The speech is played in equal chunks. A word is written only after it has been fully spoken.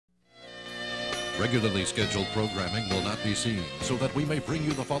Regularly scheduled programming will not be seen, so that we may bring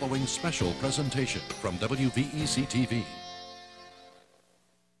you the following special presentation from WVEC-TV.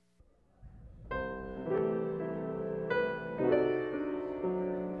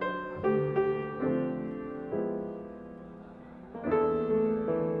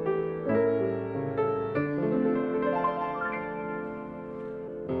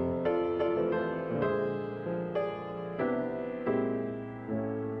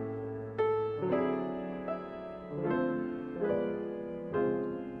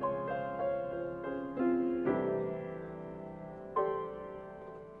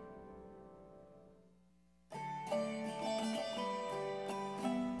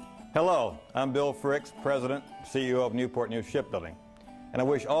 Hello, I'm Bill Fricks, President and CEO of Newport News Shipbuilding, and I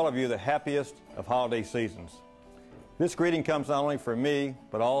wish all of you the happiest of holiday seasons. This greeting comes not only from me,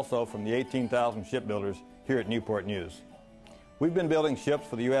 but also from the 18,000 shipbuilders here at Newport News. We've been building ships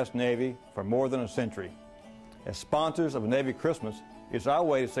for the U.S. Navy for more than a century. As sponsors of Navy Christmas, it's our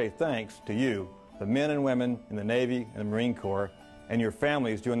way to say thanks to you, the men and women in the Navy and the Marine Corps, and your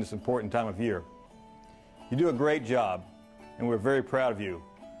families during this important time of year. You do a great job, and we're very proud of you.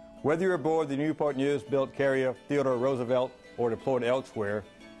 Whether you're aboard the Newport News-built carrier Theodore Roosevelt or deployed elsewhere,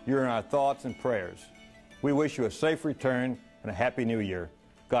 you're in our thoughts and prayers. We wish you a safe return and a happy new year.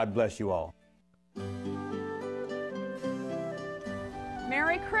 God bless you all.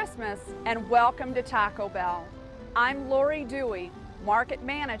 Merry Christmas and welcome to Taco Bell. I'm Lori Dewey, Market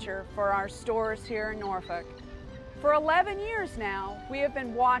Manager for our stores here in Norfolk. For 11 years now, we have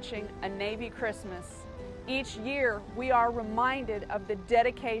been watching a Navy Christmas. Each year, we are reminded of the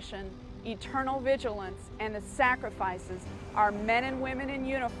dedication, eternal vigilance, and the sacrifices our men and women in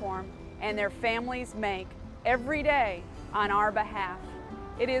uniform and their families make every day on our behalf.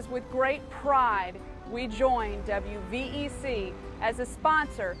 It is with great pride we join WVEC as a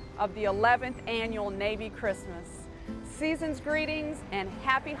sponsor of the 11th Annual Navy Christmas. Season's greetings and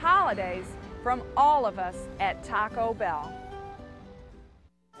happy holidays from all of us at Taco Bell.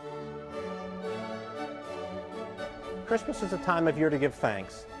 Christmas is a time of year to give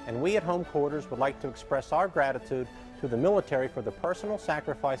thanks, and we at Home Quarters would like to express our gratitude to the military for the personal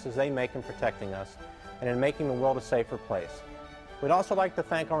sacrifices they make in protecting us and in making the world a safer place. We'd also like to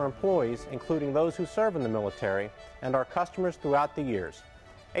thank our employees, including those who serve in the military, and our customers throughout the years.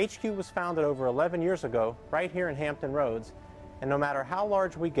 HQ was founded over 11 years ago right here in Hampton Roads, and no matter how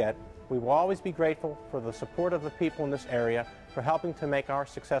large we get, we will always be grateful for the support of the people in this area for helping to make our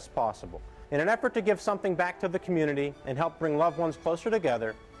success possible. In an effort to give something back to the community and help bring loved ones closer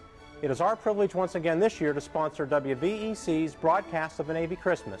together, it is our privilege once again this year to sponsor WVEC's broadcast of a Navy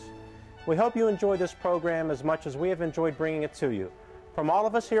Christmas. We hope you enjoy this program as much as we have enjoyed bringing it to you. From all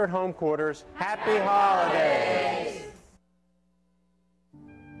of us here at Home Quarters, Happy Holidays!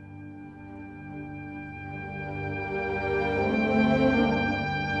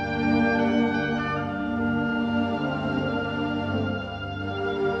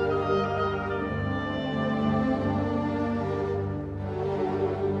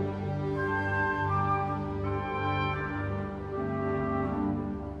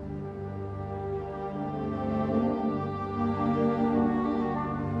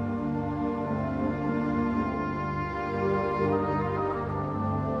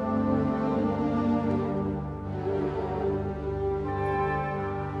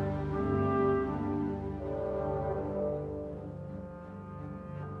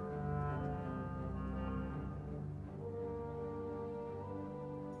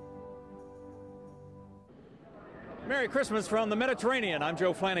 Merry Christmas from the Mediterranean. I'm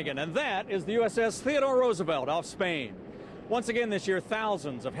Joe Flanagan, and that is the USS Theodore Roosevelt off Spain. Once again this year,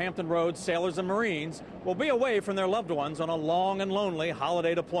 thousands of Hampton Roads sailors and Marines will be away from their loved ones on a long and lonely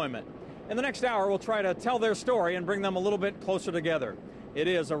holiday deployment. In the next hour, we'll try to tell their story and bring them a little bit closer together. It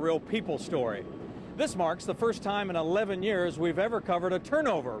is a real people story. This marks the first time in 11 years we've ever covered a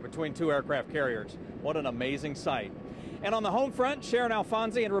turnover between two aircraft carriers. What an amazing sight. And on the home front, Sharon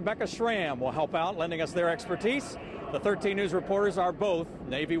Alfonsi and Rebecca Schramm will help out, lending us their expertise. The 13 News reporters are both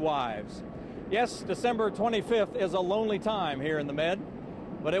Navy wives. Yes, December 25th is a lonely time here in the Med,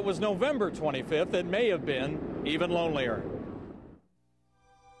 but it was November 25th that may have been even lonelier.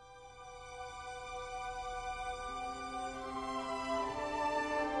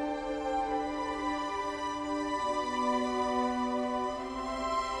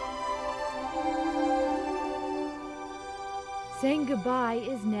 Saying goodbye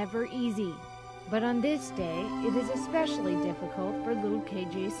is never easy. But on this day, it is especially difficult for little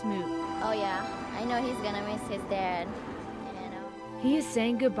KJ Smoot. Oh yeah, I know he's gonna miss his dad. He is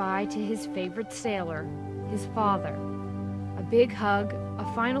saying goodbye to his favorite sailor, his father. A big hug,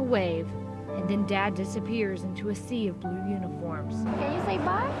 a final wave, and then Dad disappears into a sea of blue uniforms. Can you say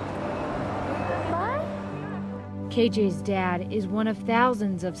bye? Bye? KJ's dad is one of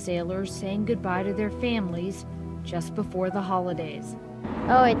thousands of sailors saying goodbye to their families just before the holidays.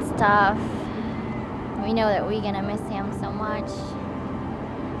 Oh, it's tough. We know that we're gonna miss him so much.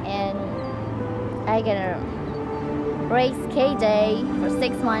 And I gotta raise KJ for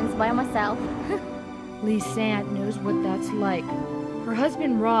 6 months by myself. Lee Sant knows what that's like. Her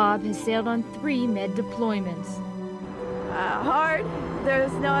husband Rob has sailed on 3 med deployments. Hard.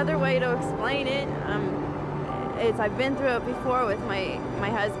 There's no other way to explain it. I've been through it before with my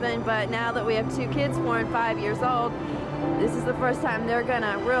husband, but now that we have 2 kids, 4 and 5 years old, this is the first time they're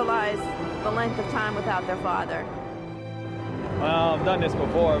gonna realize the length of time without their father. Well, I've done this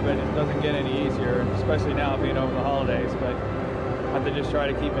before, but it doesn't get any easier, especially now being over the holidays, but I have to just try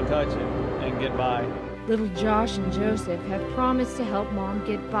to keep in touch and get by. Little Josh and Joseph have promised to help Mom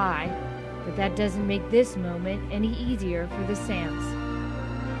get by, but that doesn't make this moment any easier for the Sants.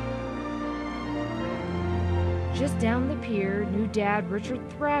 Just down the pier, new dad Richard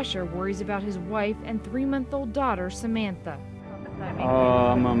Thrasher worries about his wife and 3-month-old daughter Samantha.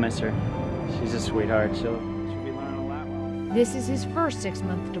 Oh, I'm gonna miss her. She's a sweetheart. She'll be learning a lot. This is his first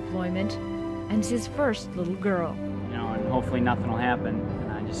 6-month deployment and his first little girl. You know, and hopefully nothing will happen.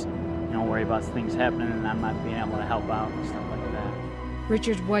 And I just, worry about things happening and I'm not being able to help out and stuff like that.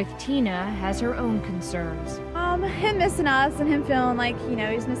 Richard's wife Tina has her own concerns. Him missing us and him feeling like,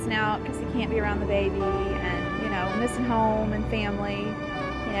 he's missing out because he can't be around the baby and, missing home and family.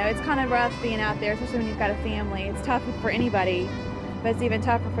 It's kind of rough being out there, especially when you've got a family. It's tough for anybody, but it's even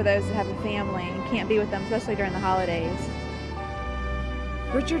tougher for those that have a family and can't be with them, especially during the holidays.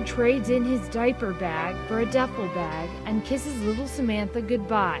 Richard trades in his diaper bag for a duffel bag and kisses little Samantha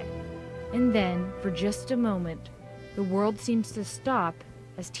goodbye. And then, for just a moment, the world seems to stop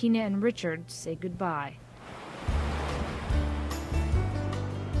as Tina and Richard say goodbye.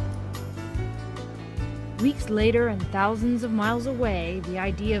 Weeks later and thousands of miles away, the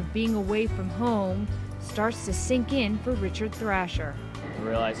idea of being away from home starts to sink in for Richard Thrasher. You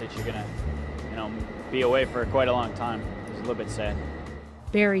realize that you're gonna, be away for quite a long time. It's a little bit sad.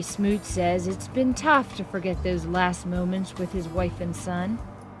 Barry Smoot says it's been tough to forget those last moments with his wife and son.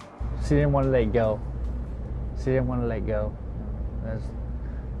 She didn't want to let go. She didn't want to let go.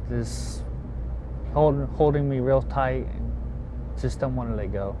 Just holding me real tight and just don't want to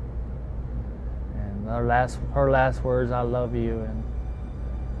let go. And her last words, I love you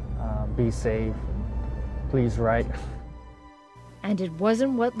and be safe, please write. And it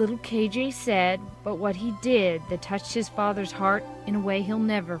wasn't what little KJ said, but what he did that touched his father's heart in a way he'll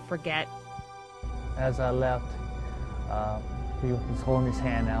never forget. As I left, he was holding his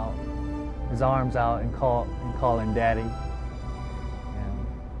hand out, his arms out and calling Daddy. And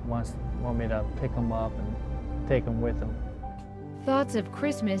want me to pick him up and take him with him. Thoughts of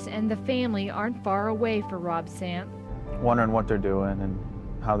Christmas and the family aren't far away for Rob Sant. Wondering what they're doing and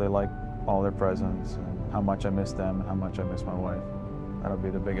how they like all their presents and how much I miss them and how much I miss my wife. That'll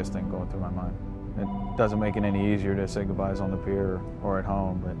be the biggest thing going through my mind. It doesn't make it any easier to say goodbyes on the pier or at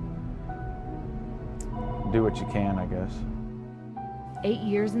home, but do what you can, I guess. 8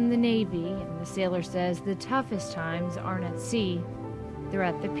 years in the Navy, and the sailor says the toughest times aren't at sea, they're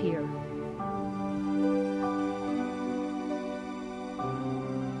at the pier.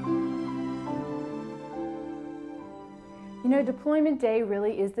 Deployment day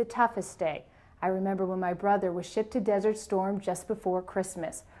really is the toughest day. I remember when my brother was shipped to Desert Storm just before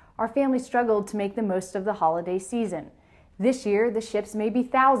Christmas. Our family struggled to make the most of the holiday season. This year, the ships may be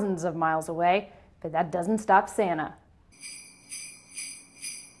thousands of miles away, but that doesn't stop Santa.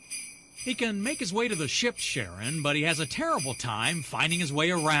 He can make his way to the ship, Sharon, but he has a terrible time finding his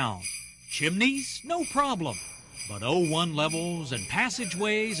way around. Chimneys? No problem. But O1 levels and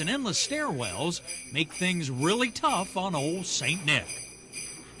passageways and endless stairwells make things really tough on old St. Nick.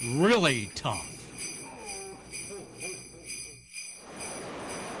 Really tough.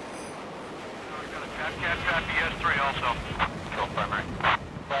 Cat BS3 also. Control primary.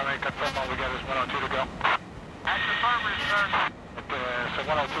 Primary confirm all we got is 102 to go. That's the primary, sir. So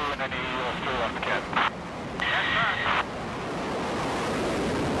 102 and then still on the cat. Yes, sir.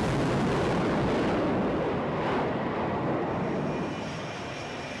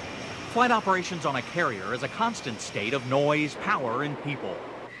 Flight operations on a carrier is a constant state of noise, power, and people.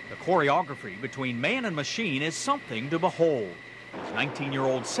 The choreography between man and machine is something to behold. These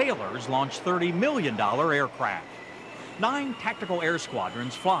 19-year-old sailors launched $30 million aircraft. 9 tactical air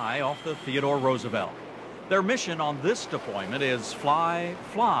squadrons fly off the Theodore Roosevelt. Their mission on this deployment is fly,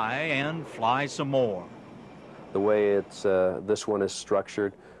 fly, and fly some more. The way this one is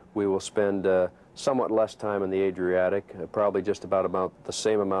structured, We will spend somewhat less time in the Adriatic, probably just about the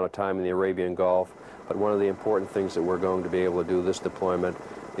same amount of time in the Arabian Gulf. But one of the important things that we're going to be able to do this deployment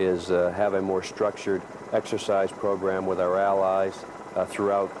is have a more structured exercise program with our allies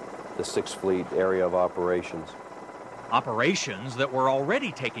throughout the Sixth Fleet area of operations. Operations that were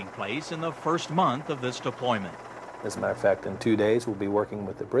already taking place in the first month of this deployment. As a matter of fact, in 2 days we'll be working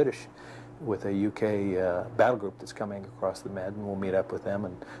with the British, with a UK battle group that's coming across the Med, and we'll meet up with them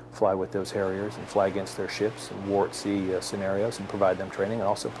and fly with those Harriers and fly against their ships and war at sea scenarios and provide them training and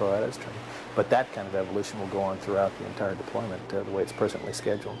also provide us training. But that kind of evolution will go on throughout the entire deployment the way it's presently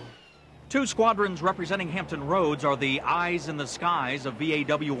scheduled. 2 squadrons representing Hampton Roads are the eyes in the skies of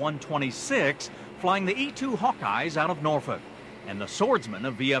VAW-126, flying the E-2 Hawkeyes out of Norfolk, and the swordsmen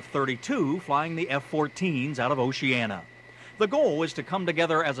of VF-32 flying the F-14s out of Oceana. The goal is to come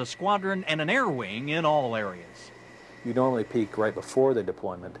together as a squadron and an air wing in all areas. You normally peak right before the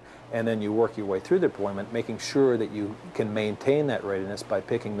deployment, and then you work your way through the deployment, making sure that you can maintain that readiness by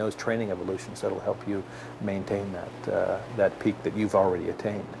picking those training evolutions that will help you maintain that peak that you've already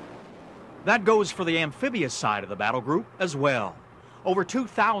attained. That goes for the amphibious side of the battle group as well. Over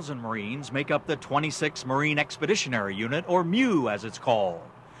 2,000 Marines make up the 26th Marine Expeditionary Unit, or MEU as it's called.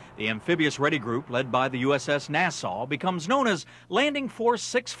 The amphibious ready group, led by the USS Nassau, becomes known as Landing Force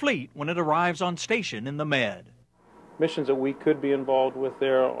 6th Fleet when it arrives on station in the Med. Missions that we could be involved with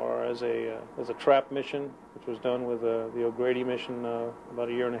there are as a trap mission, which was done with the O'Grady mission about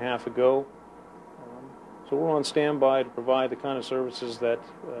a year and a half ago. So we're on standby to provide the kind of services that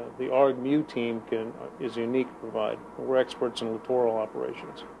the ARG MEU team is unique to provide. We're experts in littoral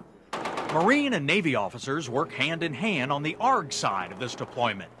operations. Marine and Navy officers work hand in hand on the ARG side of this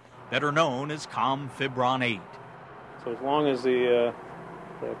deployment, better known as COMFIBRON 8. So as long as the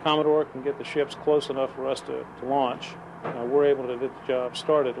Commodore can get the ships close enough for us to launch, we're able to get the job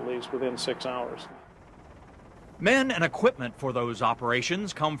started at least within 6 hours. Men and equipment for those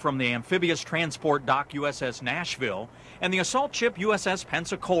operations come from the amphibious transport dock USS Nashville and the assault ship USS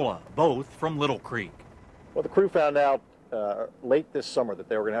Pensacola, both from Little Creek. Well, the crew found out late this summer that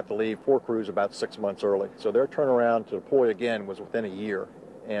they were going to have to leave 4 crews about 6 months early. So their turnaround to deploy again was within a year.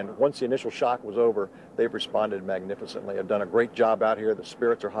 And once the initial shock was over, they've responded magnificently. They've done a great job out here. The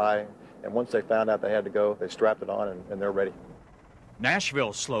spirits are high. And once they found out they had to go, they strapped it on and they're ready.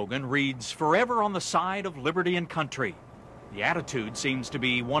 Nashville's slogan reads, "Forever on the side of liberty and country." The attitude seems to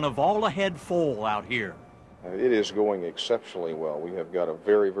be one of all ahead full out here. It is going exceptionally well. We have got a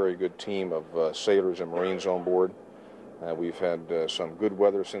very, very good team of sailors and Marines on board. We've had some good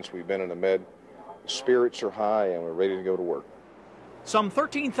weather since we've been in the Med. Spirits are high and we're ready to go to work. Some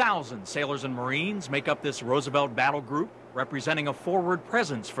 13,000 sailors and Marines make up this Roosevelt Battle Group, representing a forward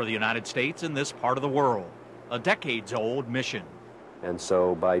presence for the United States in this part of the world, a decades-old mission. And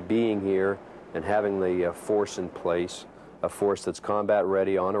so by being here and having the force in place, a force that's combat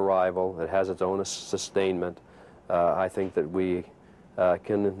ready on arrival, that has its own sustainment, I think that we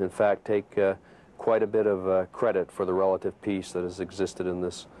can in fact take quite a bit of credit for the relative peace that has existed in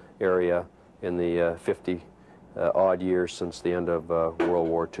this area in the 50-odd years since the end of World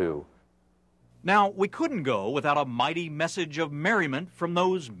War II. Now, we couldn't go without a mighty message of merriment from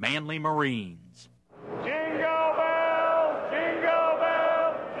those manly Marines. Jingle bells, jingle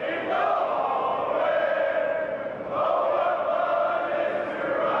bells, jingle all the way. Oh, what fun it is to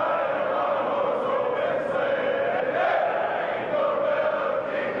ride on a horse open sleigh. Jingle bells,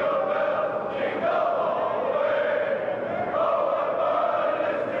 jingle bells, jingle all the way. Oh, what fun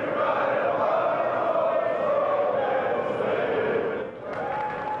it is to ride on a horse open sleigh.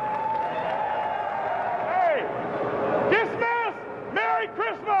 Hey, dismiss! Merry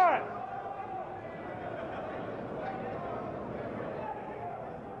Christmas!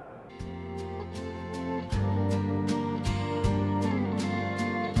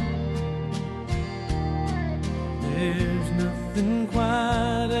 There's nothing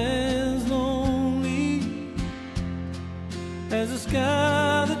quite as lonely as a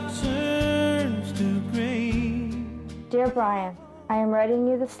sky that turns to gray. Dear Brian, I am writing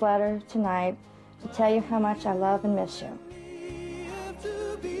you this letter tonight to tell you how much I love and miss you.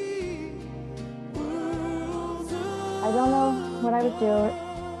 I don't know what I would do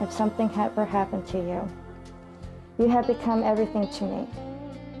if something ever happened to you. You have become everything to me.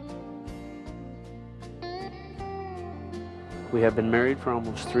 We have been married for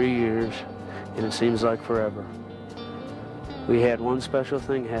almost 3 years, and it seems like forever. We had one special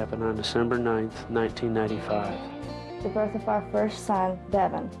thing happen on December 9th, 1995. The birth of our first son,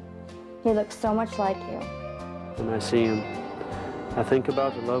 Devin. He looks so much like you. When I see him, I think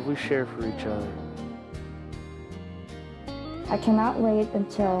about the love we share for each other. I cannot wait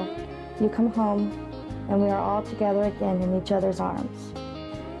until you come home and we are all together again in each other's arms.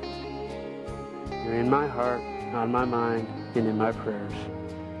 You're in my heart, on my mind, and in my prayers.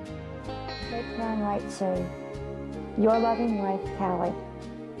 Make mine right soon. Your loving wife, Callie.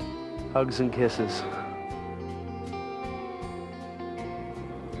 Hugs and kisses.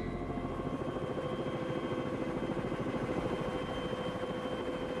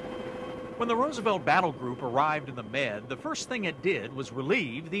 When the Roosevelt Battle Group arrived in the Med, the first thing it did was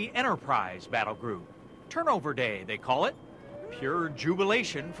relieve the Enterprise Battle Group. Turnover Day, they call it. Pure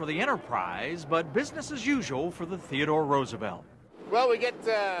jubilation for the Enterprise, but business as usual for the Theodore Roosevelt. Well, we get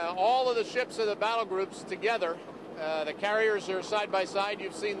all of the ships of the battle groups together. The carriers are side by side.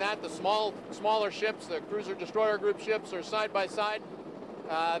 You've seen that. The smaller ships, the cruiser-destroyer group ships, are side by side.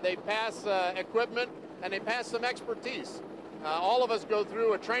 They pass equipment and they pass some expertise. All of us go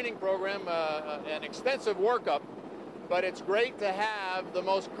through a training program, an extensive workup, but it's great to have the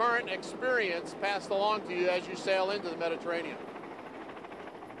most current experience passed along to you as you sail into the Mediterranean.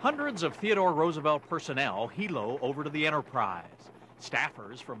 Hundreds of Theodore Roosevelt personnel helo over to the Enterprise.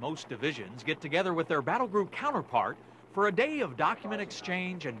 Staffers from most divisions get together with their battle group counterpart for a day of document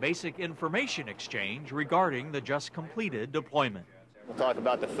exchange and basic information exchange regarding the just completed deployment. We'll talk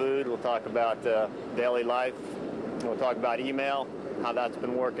about the food, we'll talk about daily life, we'll talk about email, how that's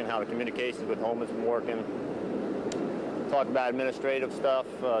been working, how the communications with home has been working. Talk about administrative stuff,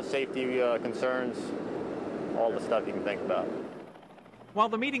 safety concerns, all the stuff you can think about. While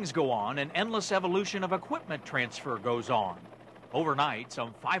the meetings go on, an endless evolution of equipment transfer goes on. Overnight,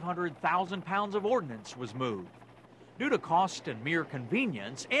 some 500,000 pounds of ordnance was moved. Due to cost and mere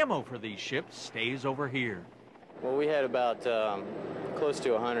convenience, ammo for these ships stays over here. Well, we had about close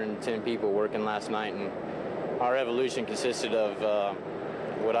to 110 people working last night, and our evolution consisted of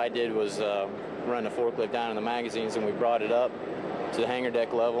what I did was run a forklift down in the magazines, and we brought it up to the hangar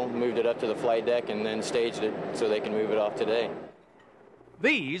deck level, moved it up to the flight deck, and then staged it so they can move it off today.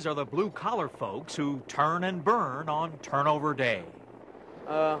 These are the blue-collar folks who turn and burn on turnover day.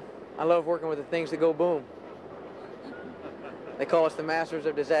 I love working with the things that go boom. They call us the masters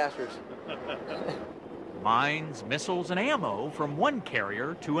of disasters. Mines, missiles, and ammo from one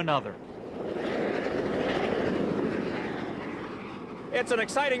carrier to another. It's an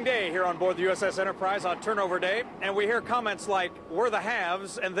exciting day here on board the USS Enterprise on Turnover Day, and we hear comments like, we're the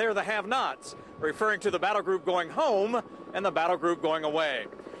haves and they're the have-nots, referring to the battle group going home and the battle group going away.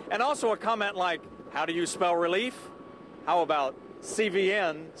 And also a comment like, how do you spell relief? How about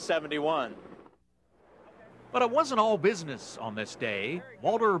CVN 71? But it wasn't all business on this day.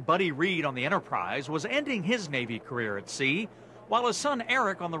 Walter Buddy Reed on the Enterprise was ending his Navy career at sea, while his son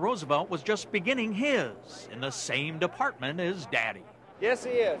Eric on the Roosevelt was just beginning his in the same department as Daddy. Yes,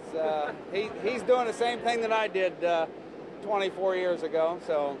 he is. He's doing the same thing that I did 24 years ago,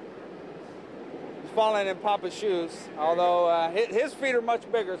 so he's falling in Papa's shoes, although his feet are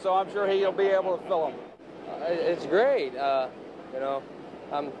much bigger, so I'm sure he'll be able to fill them. It's great. You know,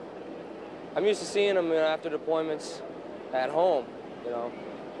 I'm used to seeing him after deployments at home, you know,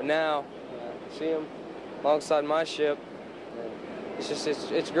 but now see him alongside my ship,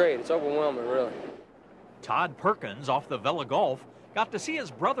 it's great. It's overwhelming, really. Todd Perkins off the Vela Gulf got to see his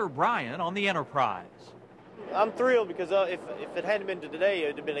brother Brian on the Enterprise. I'm thrilled because if it hadn't been today, it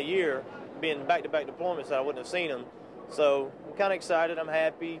would have been a year being back-to-back deployments that I wouldn't have seen him. So I'm kind of excited. I'm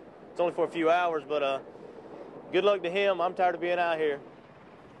happy. It's only for a few hours, but good luck to him. I'm tired of being out here.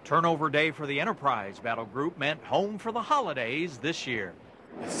 Turnover day for the Enterprise Battle Group meant home for the holidays this year.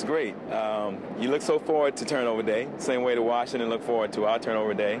 It's great. You look so forward to Turnover Day, same way to Washington look forward to our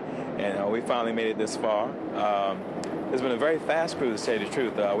Turnover Day, and we finally made it this far. It's been a very fast cruise, to tell you the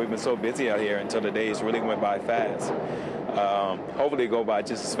truth. We've been so busy out here until the days really went by fast. Hopefully go by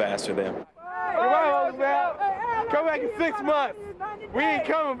just as fast for them. Come back in 6 months. We ain't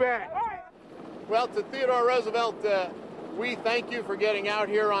coming back. Well, to Theodore Roosevelt, we thank you for getting out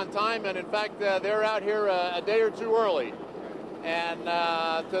here on time, and in fact, they're out here a day or two early. And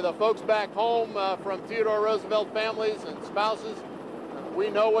to the folks back home from Theodore Roosevelt families and spouses, we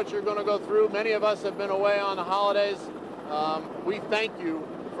know what you're going to go through. Many of us have been away on the holidays. We thank you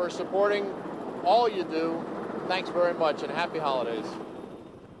for supporting all you do. Thanks very much, and happy holidays.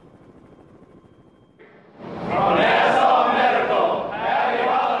 From Nassau Medical, happy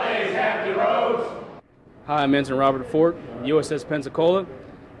holidays, Hampton Roads. Hi, I'm Ensign Robert Fort, USS Pensacola.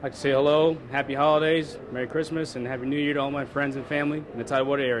 I'd like to say hello, happy holidays, Merry Christmas, and Happy New Year to all my friends and family in the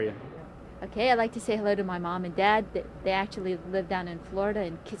Tidewater area. Okay, I'd like to say hello to my mom and dad. They actually live down in Florida,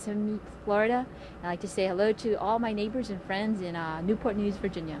 in Kissimmee, Florida. I'd like to say hello to all my neighbors and friends in Newport News,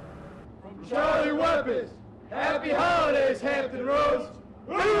 Virginia. Charlie Weapons, Happy holidays, Hampton Roads!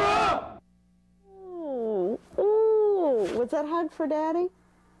 Hoorah! Ooh, ooh, was that a hug for Daddy?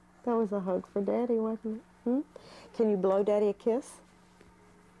 That was a hug for Daddy, wasn't it? Hmm? Can you blow Daddy a kiss?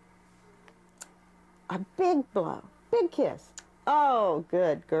 A big blow, big kiss. Oh,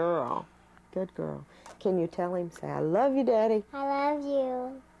 good girl, good girl. Can you tell him, say, I love you, Daddy? I love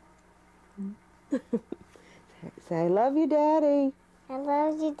you. Say, I love you, Daddy. I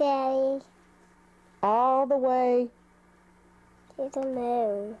love you, Daddy. All the way to the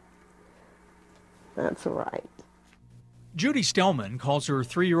moon. That's right. Judy Stellman calls her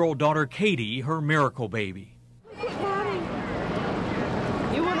 3-year-old daughter Katie her miracle baby. Daddy,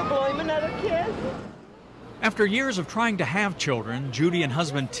 you want to blow him another kiss? After years of trying to have children, Judy and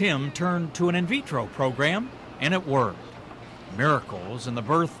husband Tim turned to an in vitro program, and it worked. Miracles and the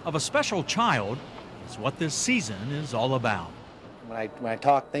birth of a special child is what this season is all about. When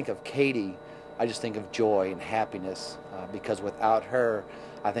I think of Katie, I just think of joy and happiness, because without her,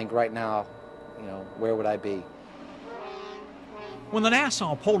 I think right now, you know, where would I be? When the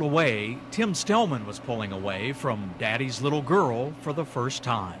Nassau pulled away, Tim Stellman was pulling away from Daddy's little girl for the first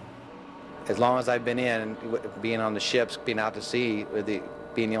time. As long as I've been in, being on the ships, being out to sea,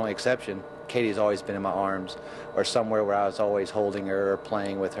 being the only exception, Katie's always been in my arms, or somewhere where I was always holding her or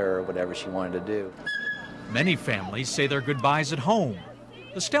playing with her or whatever she wanted to do. Many families say their goodbyes at home.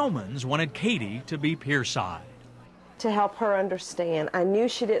 The Stellmans wanted Katie to be pierside. To help her understand. I knew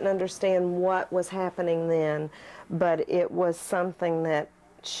she didn't understand what was happening then, but it was something that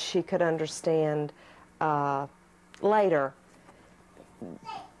she could understand later.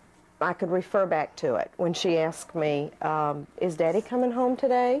 I could refer back to it when she asked me, is Daddy coming home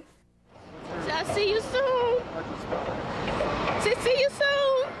today? I'll see you soon. See you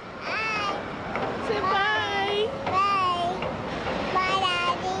soon. Say bye. Bye,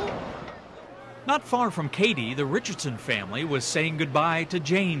 Daddy. Not far from Katie, the Richardson family was saying goodbye to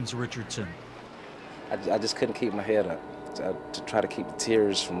James Richardson. I just couldn't keep my head up to try to keep the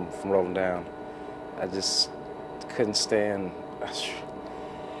tears from rolling down. I just couldn't stand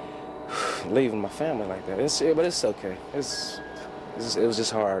leaving my family like that. But it's okay. It was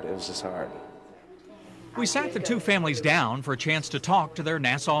just hard. It was just hard. We sat the two families down for a chance to talk to their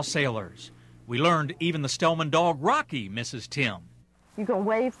Nassau sailors. We learned even the Stellman dog Rocky misses Tim. You gonna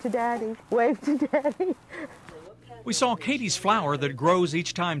wave to Daddy? Wave to Daddy. We saw Katie's flower that grows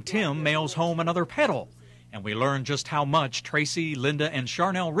each time Tim mails home another petal. And we learned just how much Tracy, Linda, and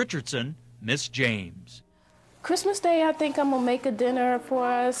Charnel Richardson miss James. Christmas Day, I think I'm gonna make a dinner for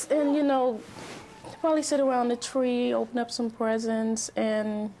us and, you know, probably sit around the tree, open up some presents,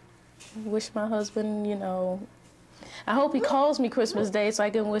 and wish my husband, you know, I hope he calls me Christmas Day so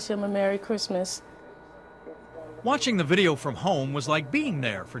I can wish him a Merry Christmas. Watching the video from home was like being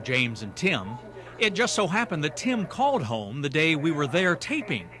there for James and Tim. It just so happened that Tim called home the day we were there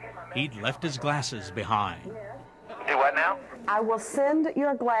taping. He'd left his glasses behind. Do what now? I will send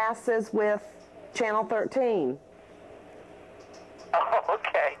your glasses with Channel 13. Oh,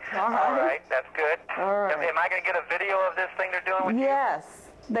 okay. All right, that's good. All right. Am I going to get a video of this thing they're doing with you? Yes,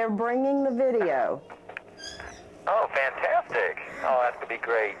 they're bringing the video. Oh, fantastic. Oh, that's going to be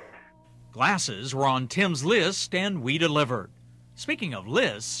great. Glasses were on Tim's list, and we delivered. Speaking of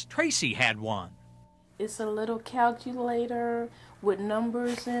lists, Tracy had one. It's a little calculator with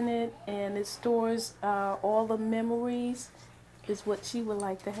numbers in it, and it stores all the memories. Is what she would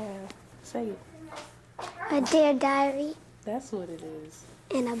like to have. Say it. A dear diary. That's what it is.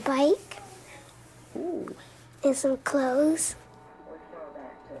 And a bike. Ooh. And some clothes.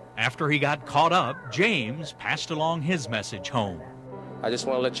 After he got caught up, James passed along his message home. I just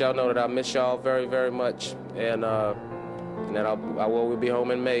want to let y'all know that I miss y'all very, very much, and that I will be home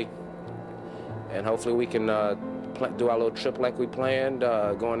in May. And hopefully we can do our little trip like we planned,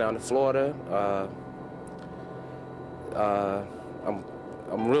 going down to Florida.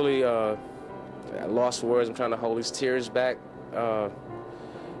 I'm really lost for words. I'm trying to hold these tears back. But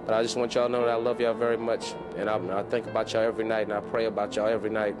I just want y'all to know that I love y'all very much, and I think about y'all every night, and I pray about y'all every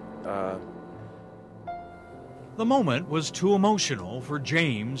night. The moment was too emotional for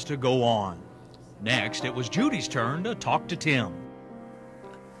James to go on. Next, it was Judy's turn to talk to Tim.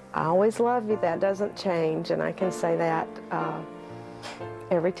 I always love you. That doesn't change, and I can say that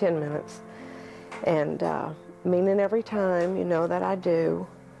every 10 minutes. And mean it every time, you know that I do.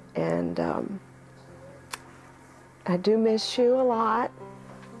 And I do miss you a lot.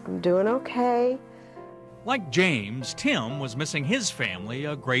 I'm doing okay. Like James, Tim was missing his family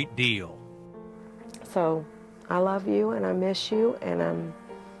a great deal. So I love you and I miss you, and I'm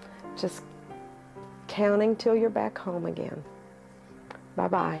just counting till you're back home again.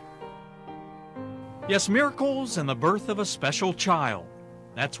 Bye-bye. Yes, miracles and the birth of a special child.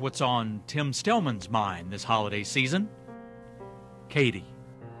 That's what's on Tim Stellman's mind this holiday season. Katie.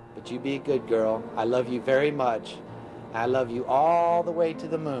 But you be a good girl. I love you very much. I love you all the way to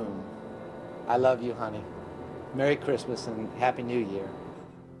the moon. I love you, honey. Merry Christmas and Happy New Year.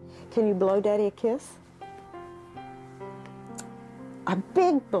 Can you blow Daddy a kiss? A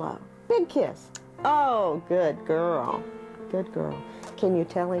big blow, big kiss. Oh, good girl, good girl. Can you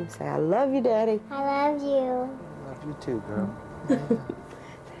tell him, say, I love you, Daddy? I love you. I love you too, girl.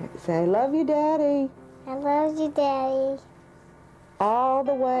 Say, I love you, Daddy. I love you, Daddy. All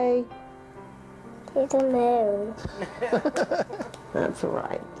the way to the moon. That's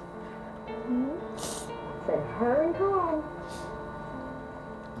right. Say, hurry home.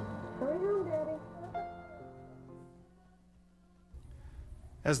 Hurry home, Daddy.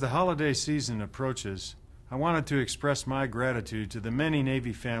 As the holiday season approaches, I wanted to express my gratitude to the many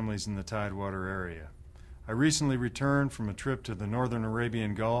Navy families in the Tidewater area. I recently returned from a trip to the Northern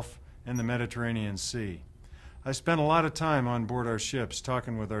Arabian Gulf and the Mediterranean Sea. I spent a lot of time on board our ships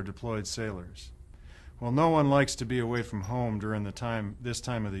talking with our deployed sailors. While no one likes to be away from home during this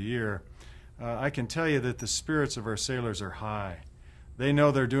time of the year, I can tell you that the spirits of our sailors are high. They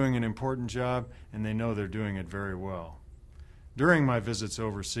know they're doing an important job, and they know they're doing it very well. During my visits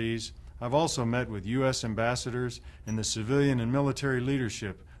overseas, I've also met with U.S. ambassadors and the civilian and military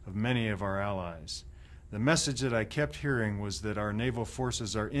leadership of many of our allies. The message that I kept hearing was that our naval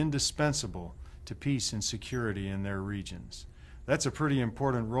forces are indispensable to peace and security in their regions. That's a pretty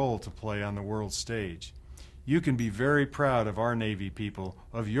important role to play on the world stage. You can be very proud of our Navy people,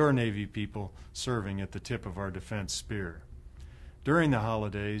 of your Navy people, serving at the tip of our defense spear. During the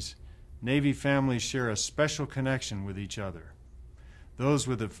holidays, Navy families share a special connection with each other. Those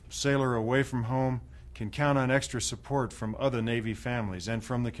with a sailor away from home can count on extra support from other Navy families and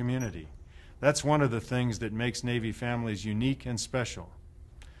from the community. That's one of the things that makes Navy families unique and special.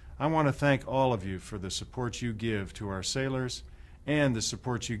 I want to thank all of you for the support you give to our sailors and the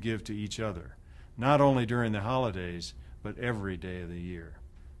support you give to each other, not only during the holidays, but every day of the year.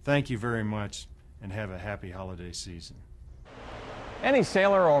 Thank you very much, and have a happy holiday season. Any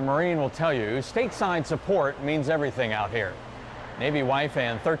sailor or Marine will tell you stateside support means everything out here. Navy wife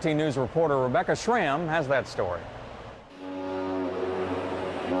and 13 News reporter Rebecca Schramm has that story.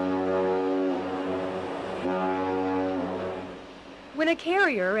 When a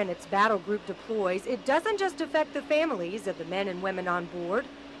carrier and its battle group deploys, it doesn't just affect the families of the men and women on board,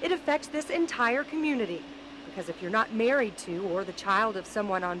 it affects this entire community. Because if you're not married to or the child of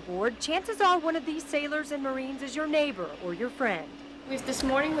someone on board, chances are one of these sailors and Marines is your neighbor or your friend. This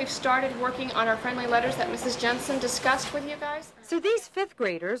morning we've started working on our friendly letters that Mrs. Jensen discussed with you guys. So these 5th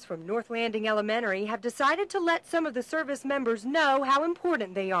graders from North Landing Elementary have decided to let some of the service members know how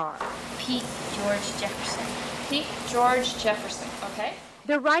important they are. Pete George Jefferson. Pete George Jefferson, okay?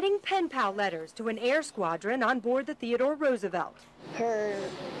 They're writing pen pal letters to an air squadron on board the Theodore Roosevelt. Her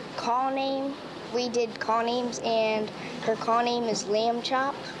call name, we did call names, and her call name is Lamb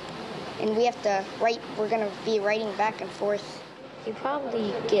Chop. And we have to write, we're going to be writing back and forth. They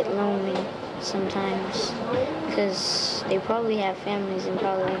probably get lonely sometimes because they probably have families and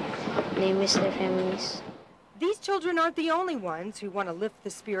probably they miss their families. These children aren't the only ones who want to lift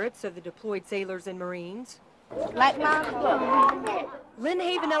the spirits of the deployed sailors and Marines. Like Mom? Lynn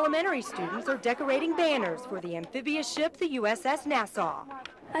Haven Elementary students are decorating banners for the amphibious ship, the USS Nassau.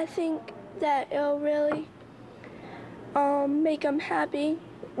 I think that it'll really make them happy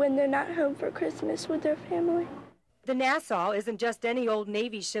when they're not home for Christmas with their family. The Nassau isn't just any old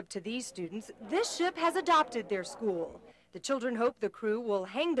Navy ship to these students. This ship has adopted their school. The children hope the crew will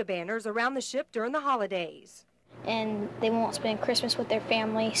hang the banners around the ship during the holidays. And they won't spend Christmas with their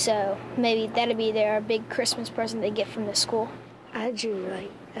family, so maybe that'll be their big Christmas present they get from the school. I drew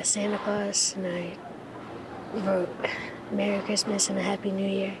like a Santa Claus and I wrote Merry Christmas and a Happy New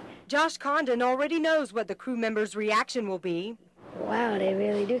Year. Josh Condon already knows what the crew members' reaction will be. Wow, they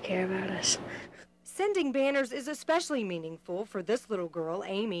really do care about us. Sending banners is especially meaningful for this little girl,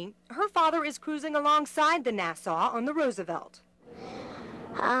 Amy. Her father is cruising alongside the Nassau on the Roosevelt.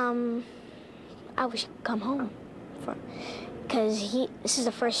 I wish he'd come home because this is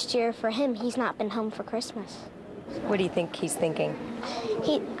the first year for him. He's not been home for Christmas. What do you think he's thinking?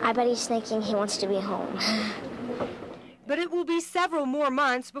 I bet he's thinking he wants to be home. But it will be several more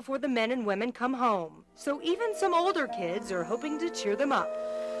months before the men and women come home. So even some older kids are hoping to cheer them up.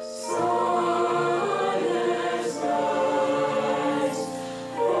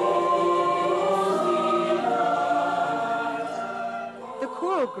 The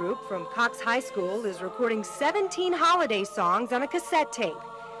choral group from Cox High School is recording 17 holiday songs on a cassette tape.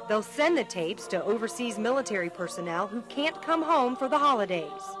 They'll send the tapes to overseas military personnel who can't come home for the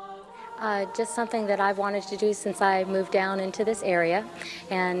holidays. Just something that I've wanted to do since I moved down into this area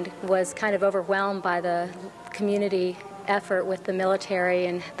and was kind of overwhelmed by the community effort with the military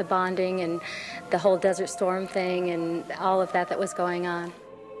and the bonding and the whole Desert Storm thing and all of that was going on.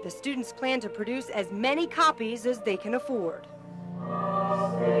 The students plan to produce as many copies as they can afford.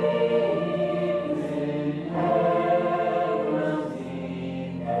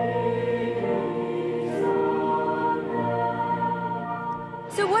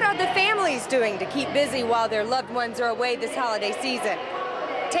 So what are the families doing to keep busy while their loved ones are away this holiday season?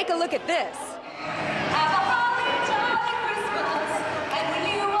 Take a look at this.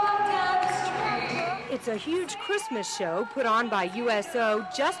 It's a huge Christmas show put on by USO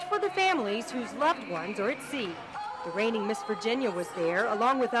just for the families whose loved ones are at sea. The reigning Miss Virginia was there,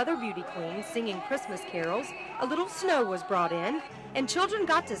 along with other beauty queens singing Christmas carols. A little snow was brought in, and children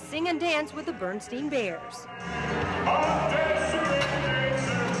got to sing and dance with the Bernstein Bears.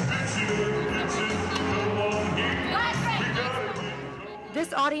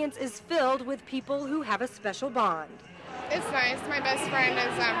 This audience is filled with people who have a special bond. It's nice. My best friend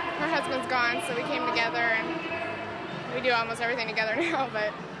is, her husband's gone, so we came together and we do almost everything together now,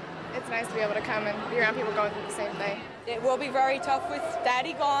 but it's nice to be able to come and be around people going through the same thing. It will be very tough with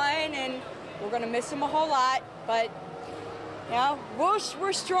Daddy gone, and we're going to miss him a whole lot, but, you know, we're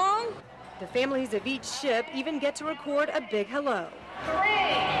strong. The families of each ship even get to record a big hello. 3, 2,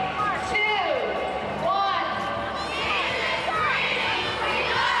 1.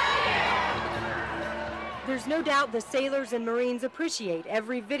 There's no doubt the sailors and Marines appreciate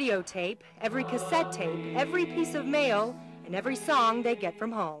every videotape, every cassette tape, every piece of mail, and every song they get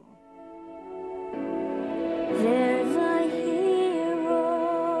from home. There's a hero.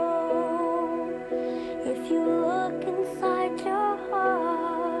 If you look inside your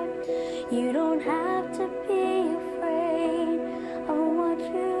heart, you don't have to be afraid of what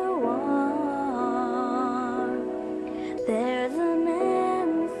you want. There's an answer.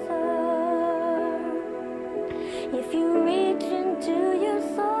 If you reach into your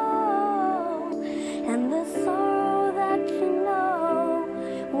soul, and the sorrow that you know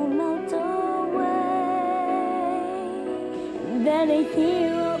will melt away, then a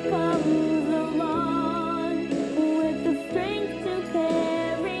hero comes along with the strength to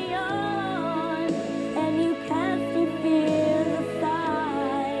carry on, and you cast your fears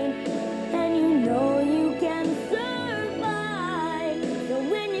aside, and you know you can survive. So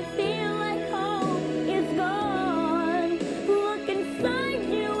when you feel like hope is gone, look inside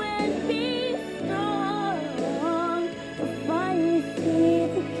you and be strong. You'll finally see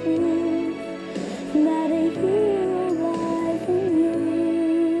the truth that a hero lies in you.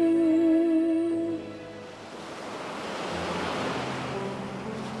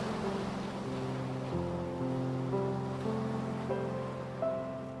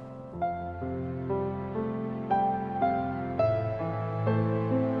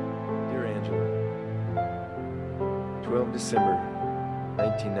 Dear Angela, 12 December,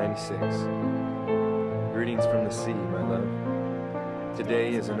 1996. Greetings from the sea, my love.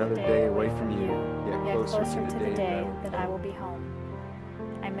 Today is another day away from you, yet closer to the day that I will be home.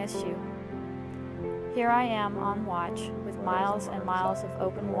 I miss you. Here I am on watch with miles and miles of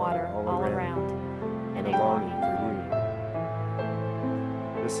open water all around, and a longing for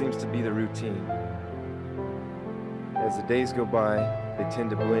you. This seems to be the routine. As the days go by, they tend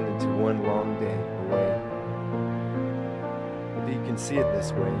to blend into one long day away. If you can see it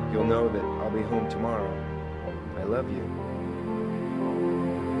this way, you'll know that I'll be home tomorrow. I love you.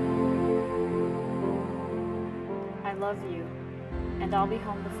 I love you, and I'll be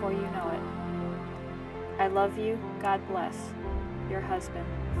home before you know it. I love you. God bless. Your husband,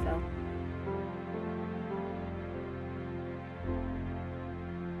 Phil.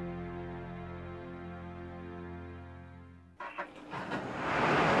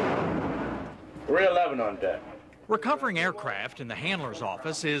 Real 11 on deck. Recovering aircraft in the handler's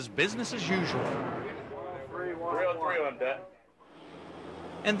office is business as usual. Real 3 on deck.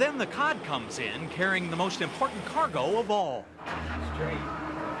 And then the cod comes in carrying the most important cargo of all.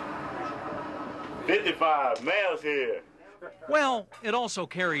 55 mails here. Well, it also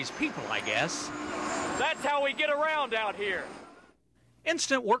carries people, I guess. That's how we get around out here.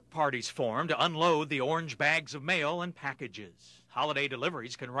 Instant work parties form to unload the orange bags of mail and packages. Holiday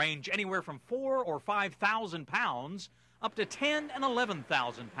deliveries can range anywhere from 4,000 or 5,000 pounds up to 10,000 and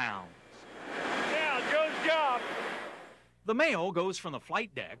 11,000 pounds. Yeah, Joe's job. The mail goes from the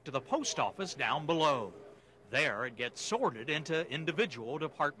flight deck to the post office down below. There it gets sorted into individual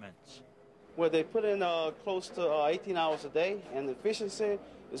departments. Where they put in close to 18 hours a day, and the efficiency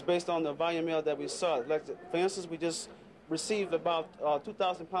It's based on the volume mail that we sort. Like, for instance, we just received about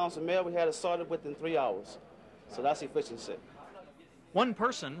 2,000 pounds of mail. We had it sorted within 3 hours. So that's efficiency. One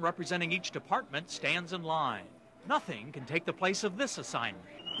person representing each department stands in line. Nothing can take the place of this assignment.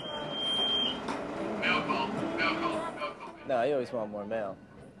 Mail call, mail call, mail call. No, you always want more mail.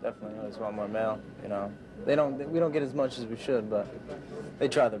 Definitely always want more mail, you know. We don't get as much as we should, but they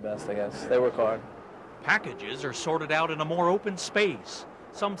try their best, I guess. They work hard. Packages are sorted out in a more open space.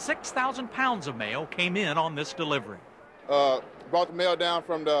 Some 6,000 pounds of mail came in on this delivery. Brought the mail down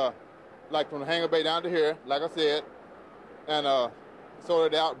from the hangar bay down to here, like I said, and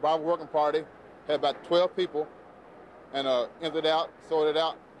sorted out. Bravo working party had about 12 people, and emptied out, sorted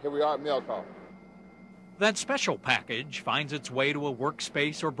out. Here we are at mail call. That special package finds its way to a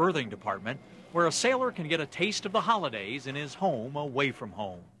workspace or berthing department where a sailor can get a taste of the holidays in his home away from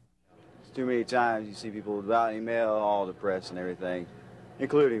home. It's too many times you see people without any mail, all depressed and everything,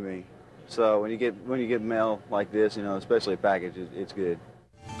 including me. So when you get mail like this, you know, especially a package, it's good.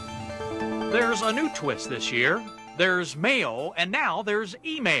 There's a new twist this year. There's mail, and now there's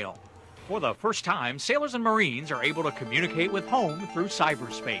email. For the first time, sailors and Marines are able to communicate with home through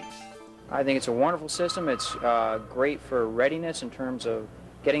cyberspace. I think it's a wonderful system. It's great for readiness in terms of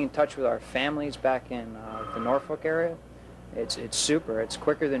getting in touch with our families back in the Norfolk area. It's super. It's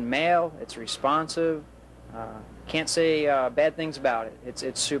quicker than mail. It's responsive. Can't say bad things about it.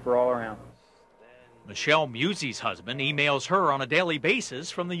 It's super all around. Michelle Musey's husband emails her on a daily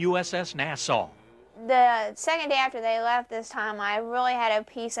basis from the USS Nassau. The second day after they left this time, I really had a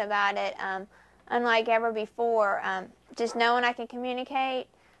peace about it, unlike ever before. Just knowing I can communicate.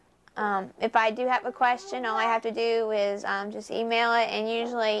 If I do have a question, all I have to do is just email it, and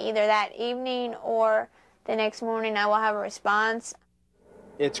usually either that evening or the next morning I will have a response.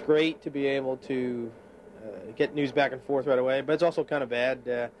 It's great to be able to get news back and forth right away, but it's also kind of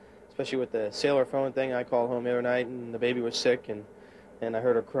bad, especially with the sailor phone thing. I called home the other night, and the baby was sick, and I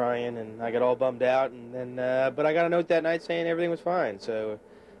heard her crying, and I got all bummed out, and then, but I got a note that night saying everything was fine, so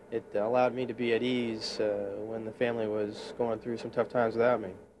it allowed me to be at ease when the family was going through some tough times without me.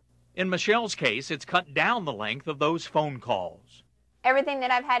 In Michelle's case, it's cut down the length of those phone calls. Everything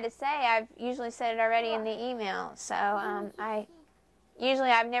that I've had to say, I've usually said it already in the email. So I've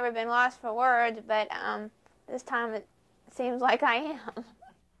never been lost for words, but this time it seems like I am.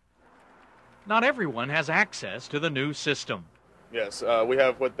 Not everyone has access to the new system. Yes, we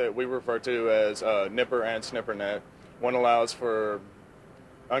have what we refer to as Nipper and SnipperNet. One allows for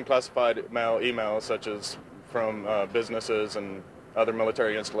unclassified emails, such as from businesses and other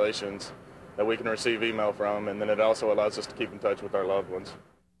military installations that we can receive email from, and then it also allows us to keep in touch with our loved ones.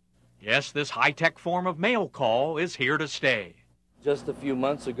 Yes, this high-tech form of mail call is here to stay. Just a few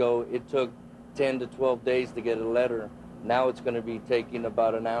months ago, it took 10 to 12 days to get a letter. Now it's going to be taking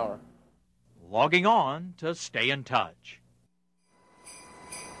about an hour. Logging on to stay in touch.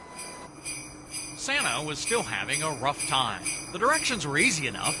 Santa was still having a rough time. The directions were easy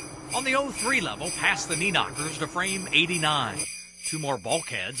enough. On the 03 level, past the knee knockers to frame 89. 2 more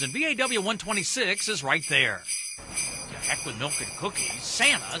bulkheads, and VAW 126 is right there. To heck with milk and cookies,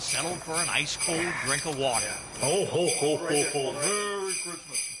 Santa settled for an ice-cold drink of water. Ho, ho, ho, ho, ho. Merry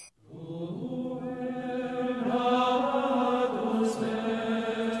Christmas.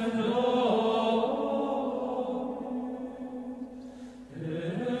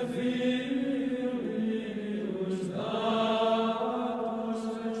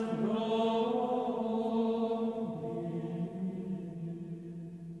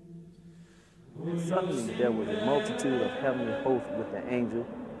 Suddenly there was a multitude of heavenly hosts with the angel,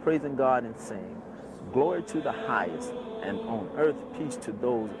 praising God and saying, Glory to the highest, and on earth peace to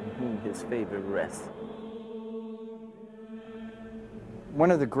those in whom his favor rests.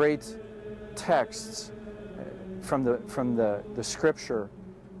 One of the great texts from the scripture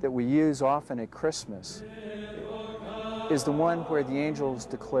that we use often at Christmas is the one where the angels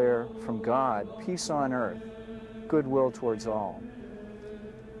declare from God, peace on earth, goodwill towards all.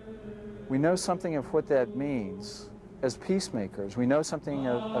 We know something of what that means as peacemakers. We know something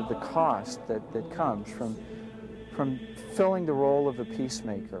of the cost that comes from filling the role of a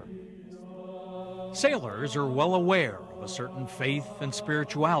peacemaker. Sailors are well aware of a certain faith and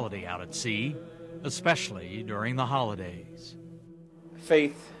spirituality out at sea, especially during the holidays.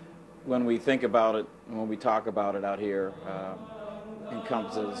 Faith, when we think about it, when we talk about it out here,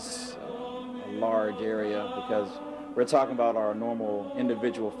 encompasses a large area, because we're talking about our normal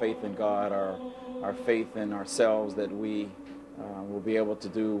individual faith in God, our faith in ourselves that we will be able to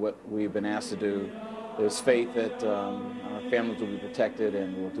do what we've been asked to do. There's faith that our families will be protected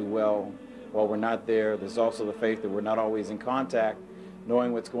and will do well while we're not there. There's also the faith that we're not always in contact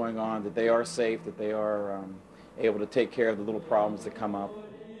knowing what's going on, that they are safe, that they are able to take care of the little problems that come up.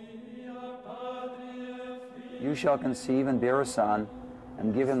 You shall conceive and bear a son,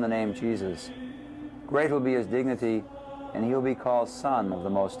 and give him the name Jesus. Great will be his dignity, and he will be called Son of the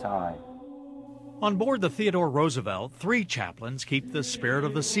Most High. On board the Theodore Roosevelt, 3 chaplains keep the spirit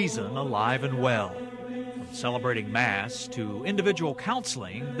of the season alive and well. From celebrating Mass to individual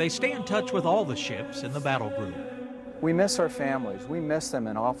counseling, they stay in touch with all the ships in the battle group. We miss our families. We miss them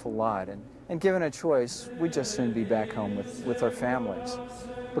an awful lot. And given a choice, we'd just soon be back home with our families.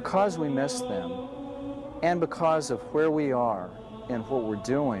 Because we miss them, and because of where we are and what we're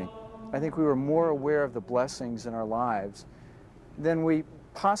doing, I think we were more aware of the blessings in our lives than we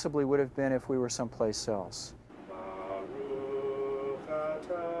possibly would have been if we were someplace else.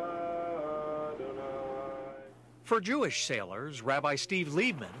 For Jewish sailors, Rabbi Steve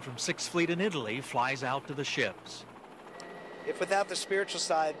Liebman from 6th Fleet in Italy flies out to the ships. If without the spiritual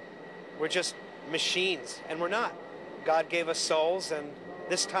side, we're just machines, and we're not. God gave us souls, and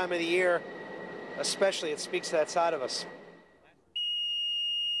this time of the year, especially, it speaks to that side of us.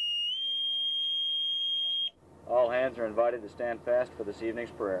 All hands are invited to stand fast for this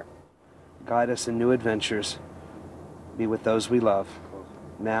evening's prayer. Guide us in new adventures. Be with those we love,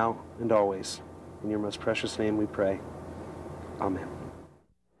 now and always. In your most precious name we pray. Amen.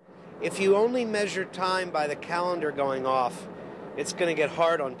 If you only measure time by the calendar going off, it's going to get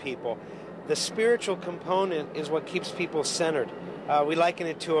hard on people. The spiritual component is what keeps people centered. We liken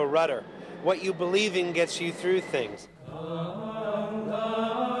it to a rudder. What you believe in gets you through things.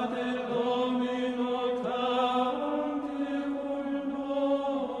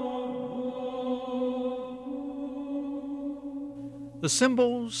 The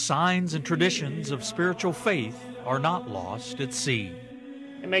symbols, signs, and traditions of spiritual faith are not lost at sea.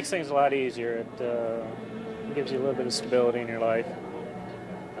 It makes things a lot easier. It gives you a little bit of stability in your life.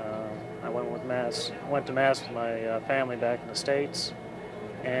 I went to Mass with my family back in the States,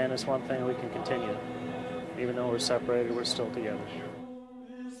 and it's one thing we can continue. Even though we're separated, we're still together.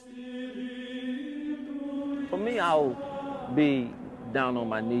 For me, I'll be down on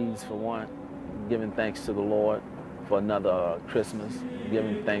my knees for one, giving thanks to the Lord for another Christmas,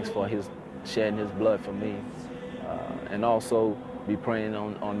 giving thanks for his shedding his blood for me, and also be praying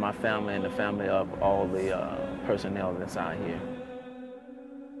on my family and the family of all the personnel that's out here.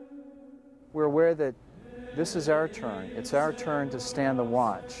 We're aware that this is our turn. It's our turn to stand the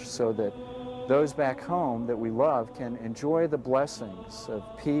watch so that those back home that we love can enjoy the blessings of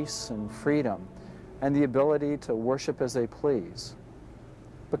peace and freedom and the ability to worship as they please.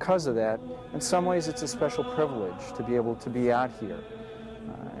 Because of that, in some ways it's a special privilege to be able to be out here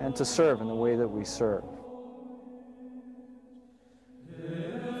and to serve in the way that we serve.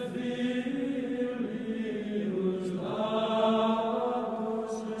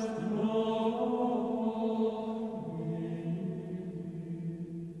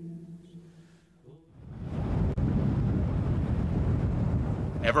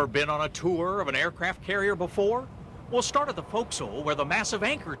 Ever been on a tour of an aircraft carrier before? We'll start at the forecastle, where the massive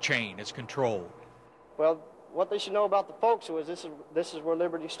anchor chain is controlled. Well, what they should know about the forecastle is this is where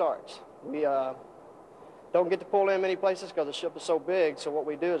liberty starts. We don't get to pull in many places because the ship is so big, so what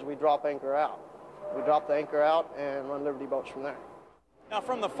we do is we drop anchor out. We drop the anchor out and run liberty boats from there. Now,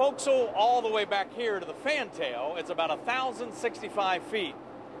 from the forecastle all the way back here to the fantail, it's about 1,065 feet.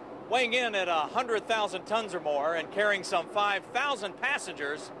 Weighing in at 100,000 tons or more and carrying some 5,000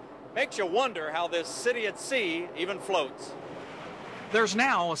 passengers, makes you wonder how this city at sea even floats. There's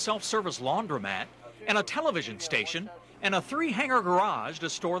now a self-service laundromat and a television station and a 3-hangar garage to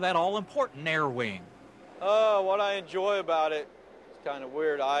store that all-important air wing. What I enjoy about it, it's kind of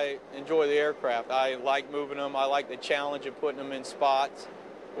weird. I enjoy the aircraft. I like moving them. I like the challenge of putting them in spots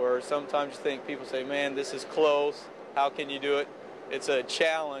where sometimes you think people say, man, this is close. How can you do it? It's a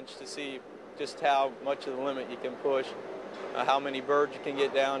challenge to see just how much of the limit you can push. How many birds you can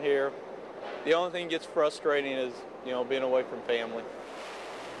get down here. The only thing that gets frustrating is, being away from family.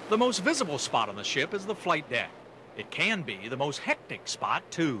 The most visible spot on the ship is the flight deck. It can be the most hectic spot,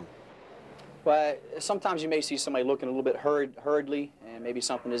 too. But sometimes you may see somebody looking a little bit hurriedly, and maybe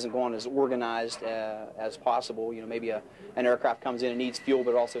something isn't going as organized as possible. Maybe an aircraft comes in and needs fuel,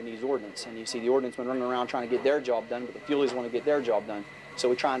 but it also needs ordnance. And you see the ordnancemen running around trying to get their job done, but the fuelies want to get their job done. So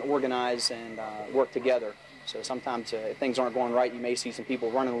we try and organize and work together. So sometimes if things aren't going right, you may see some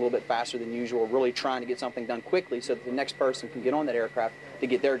people running a little bit faster than usual, really trying to get something done quickly so that the next person can get on that aircraft to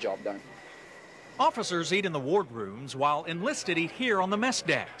get their job done. Officers eat in the wardrooms while enlisted eat here on the mess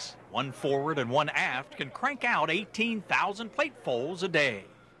decks. One forward and one aft can crank out 18,000 platefuls a day.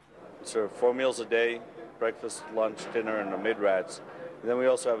 Serve 4 meals a day, breakfast, lunch, dinner, and a mid-rats. And then we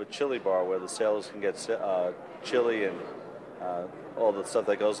also have a chili bar where the sailors can get chili and all the stuff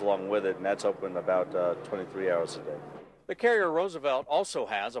that goes along with it, and that's open about 23 hours a day. The carrier Roosevelt also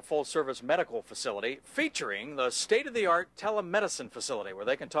has a full-service medical facility featuring the state-of-the-art telemedicine facility where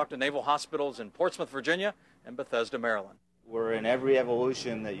they can talk to naval hospitals in Portsmouth, Virginia and Bethesda, Maryland. We're in every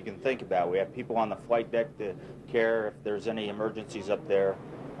evolution that you can think about. We have people on the flight deck to care if there's any emergencies up there.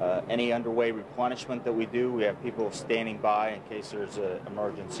 Any underway replenishment that we do, we have people standing by in case there's an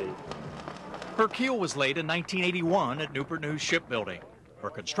emergency. Her keel was laid in 1981 at Newport News Shipbuilding. Her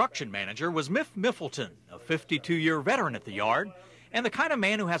construction manager was Miff Miffleton, a 52-year veteran at the yard, and the kind of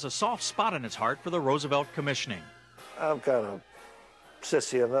man who has a soft spot in his heart for the Roosevelt commissioning. I'm kind of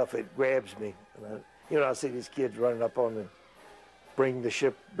sissy enough, it grabs me. And I see these kids running up on the, bring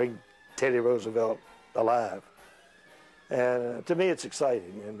Teddy Roosevelt alive. And to me, it's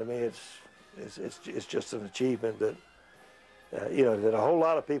exciting, and to me, it's just an achievement that, that a whole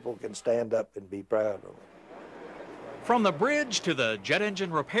lot of people can stand up and be proud of. From the bridge to the jet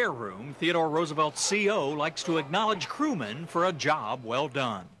engine repair room, Theodore Roosevelt's CO likes to acknowledge crewmen for a job well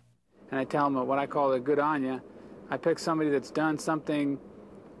done. And I tell them what I call a good on ya. I pick somebody that's done something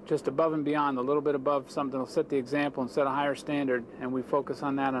just above and beyond, a little bit above something will set the example and set a higher standard, and we focus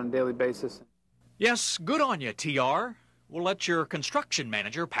on that on a daily basis. Yes, good on you, TR. We'll let your construction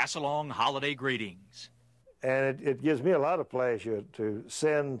manager pass along holiday greetings. And it gives me a lot of pleasure to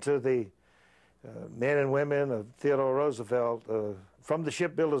send to the men and women of Theodore Roosevelt from the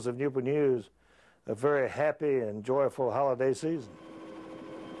shipbuilders of Newport News a very happy and joyful holiday season.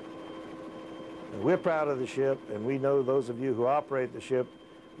 And we're proud of the ship, and we know those of you who operate the ship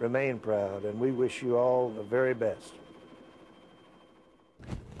remain proud, and we wish you all the very best.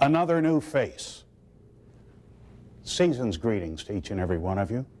 Another new face. Season's greetings to each and every one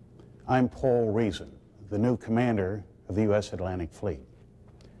of you. I'm Paul Reason, the new commander of the U.S. Atlantic Fleet.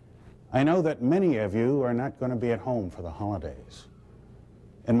 I know that many of you are not going to be at home for the holidays.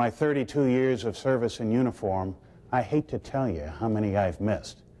 In my 32 years of service in uniform, I hate to tell you how many I've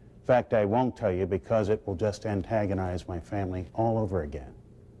missed. In fact, I won't tell you because it will just antagonize my family all over again.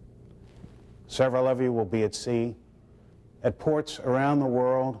 Several of you will be at sea, at ports around the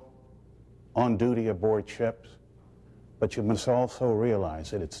world, on duty aboard ships, but you must also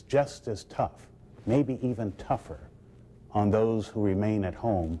realize that it's just as tough, maybe even tougher, on those who remain at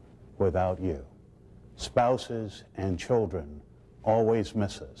home without you. Spouses and children always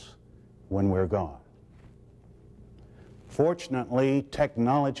miss us when we're gone. Fortunately,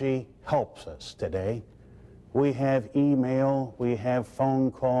 technology helps us today. We have email, we have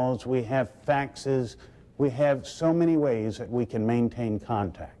phone calls, we have faxes, we have so many ways that we can maintain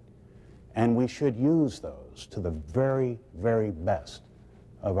contact. And we should use those to the very, very best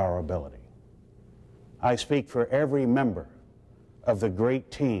of our ability. I speak for every member of the great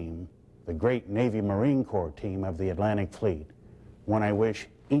team, the great Navy Marine Corps team of the Atlantic Fleet, when I wish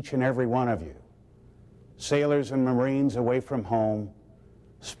each and every one of you, sailors and Marines away from home,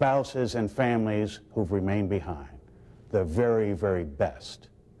 spouses and families who've remained behind, the very, very best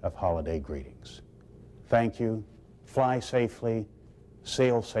of holiday greetings. Thank you. Fly safely,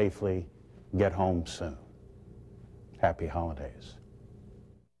 sail safely, get home soon. Happy holidays.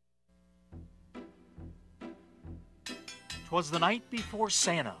 'Twas the night before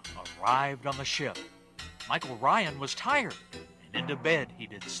Santa arrived on the ship. Michael Ryan was tired, and into bed he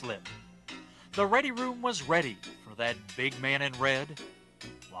did slip. The ready room was ready for that big man in red,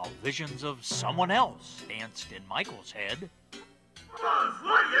 while visions of someone else danced in Michael's head. Buzz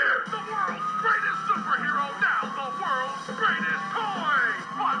Lightyear, the world's greatest superhero, now the world's greatest toy!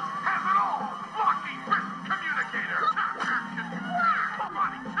 Buzz has it all! Blocking wrist communicator, tap action,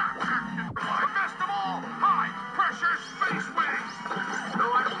 robotic tap action, but best of all, high-pressure space wings! To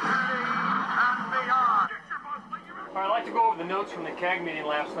infinity and beyond! All right, I'd like to go over the notes from the CAG meeting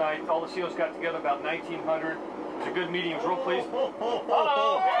last night. All the SEALs got together about 1900. It was a good meeting. It was real pleased.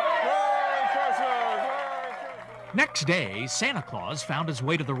 Hello! Next day, Santa Claus found his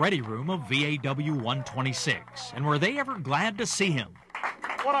way to the ready room of VAW 126, and were they ever glad to see him?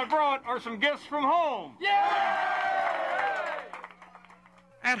 What I brought are some gifts from home.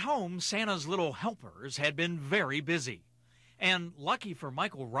 At home, Santa's little helpers had been very busy. And lucky for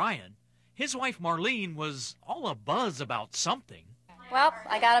Michael Ryan, his wife Marlene was all abuzz about something. Well,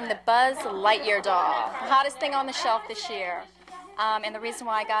 I got him the Buzz Lightyear doll, the hottest thing on the shelf this year. And the reason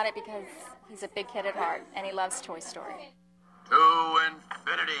why I got it, because he's a big kid at heart, and he loves Toy Story. To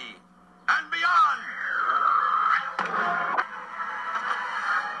infinity and beyond!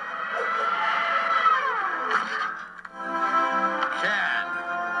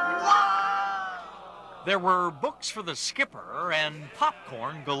 There were books for the skipper and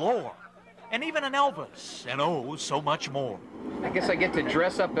popcorn galore, and even an Elvis, and oh, so much more. I guess I get to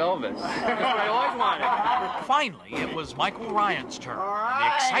dress up Elvis. That's what I always wanted. Finally, it was Michael Ryan's turn. And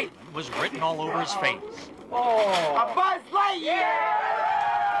the excitement was written all over his face. Oh, a Buzz Lightyear!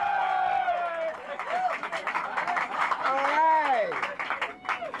 All right.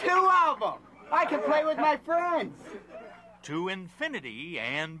 2 of them. I can play with my friends. To infinity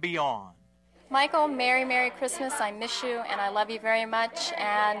and beyond. Michael, Merry, Merry Christmas. I miss you, and I love you very much,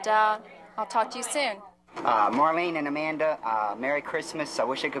 and I'll talk to you soon. Marlene and Amanda, Merry Christmas. I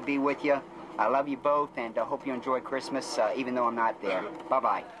wish I could be with you. I love you both, and I hope you enjoy Christmas, even though I'm not there.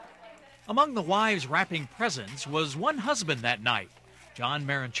 Bye-bye. Among the wives wrapping presents was one husband that night, John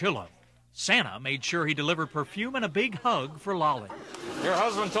Maranchillo. Santa made sure he delivered perfume and a big hug for Lolly. Your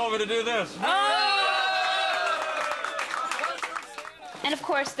husband told me to do this. And of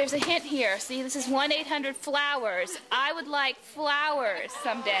course, there's a hint here. See, this is 1-800-FLOWERS. I would like flowers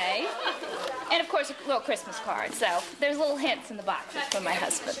someday. And of course, a little Christmas card. So there's little hints in the boxes from my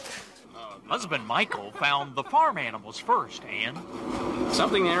husband. Husband Michael found the farm animals first, and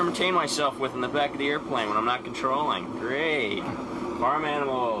something to entertain myself with in the back of the airplane when I'm not controlling. Great. Farm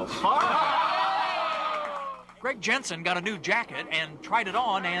animals. Greg Jensen got a new jacket and tried it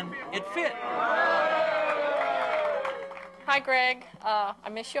on, and it fit. Hi, Greg. I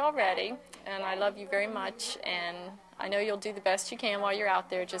miss you already, and I love you very much, and I know you'll do the best you can while you're out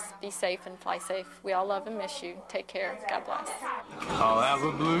there. Just be safe and fly safe. We all love and miss you. Take care. God bless. I'll have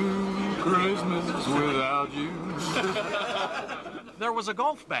a blue Christmas without you. There was a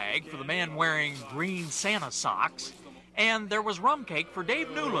golf bag for the man wearing green Santa socks, and there was rum cake for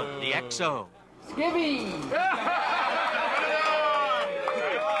Dave Newland, the XO. Skibby!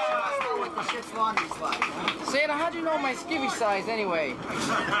 Santa, how'd you know my skivvy size anyway?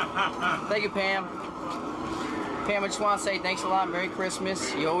 Thank you, Pam. Pam, I just want to say thanks a lot. Merry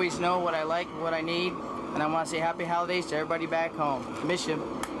Christmas. You always know what I like and what I need. And I want to say happy holidays to everybody back home. Miss you.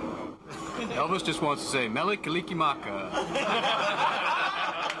 Elvis just wants to say, Mele Kalikimaka.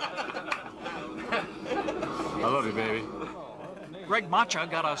 I love you, baby. Greg Macha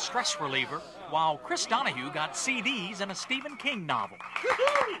got a stress reliever, while Chris Donahue got CDs and a Stephen King novel.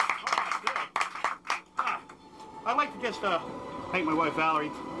 I'd like to just thank my wife Valerie.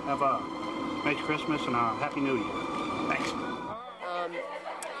 Have a Merry Christmas and a Happy New Year. Thanks.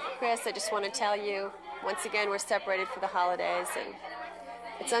 Chris, I just want to tell you, once again, we're separated for the holidays, and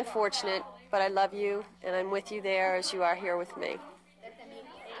it's unfortunate, but I love you, and I'm with you there as you are here with me.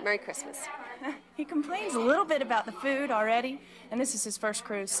 Merry Christmas. He complains a little bit about the food already, and this is his first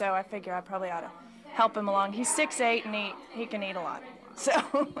cruise, so I figure I probably ought to help him along. He's 6'8", and he can eat a lot. So,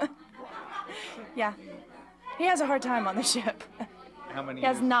 yeah. He has a hard time on the ship. How many He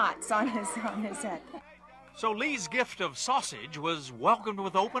has years? knots on his head. So Lee's gift of sausage was welcomed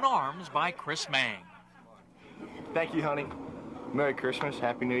with open arms by Chris Mang. Thank you, honey. Merry Christmas,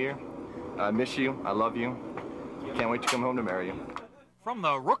 Happy New Year. I miss you, I love you. Can't wait to come home to marry you. From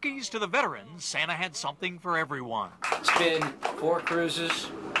the rookies to the veterans, Santa had something for everyone. It's been 4 cruises,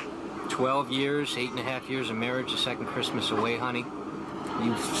 12 years, 8.5 years of marriage, the second Christmas away, honey.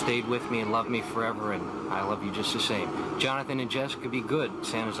 You've stayed with me and loved me forever, and I love you just the same. Jonathan and Jessica, be good.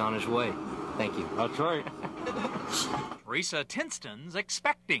 Santa's on his way. Thank you. That's right. Teresa Tinston's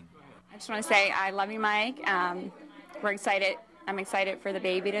expecting. I just want to say I love you, Mike. We're excited. I'm excited for the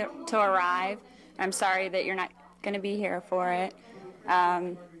baby to arrive. I'm sorry that you're not going to be here for it.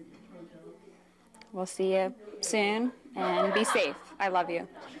 We'll see you soon, and be safe. I love you.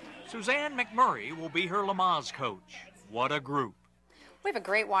 Suzanne McMurray will be her Lamaze coach. What a group. We have a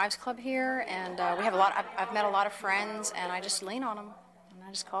great wives club here, and we have a lot. I've met a lot of friends, and I just lean on them, and I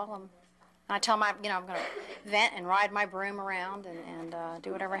just call them. And I tell them, I'm going to vent and ride my broom around and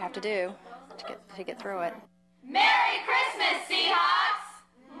do whatever I have to do to get through it. Merry Christmas, Seahawks!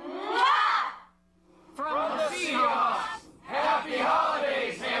 Mwah! From the Seahawks, happy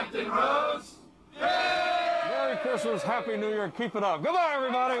holidays, Hampton Roads. Merry Christmas, Happy New Year, keep it up. Goodbye,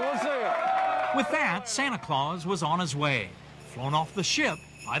 everybody, we'll see you. With that, Santa Claus was on his way, flown off the ship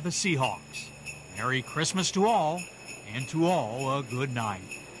by the Seahawks. Merry Christmas to all, and to all a good night.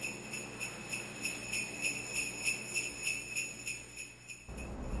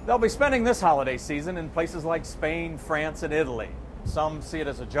 They'll be spending this holiday season in places like Spain, France, and Italy. Some see it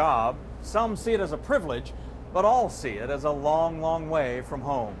as a job, some see it as a privilege, but all see it as a long, long way from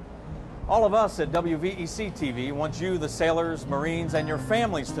home. All of us at WVEC TV want you, the sailors, Marines, and your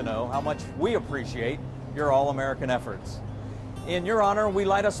families to know how much we appreciate your all-American efforts. In your honor, we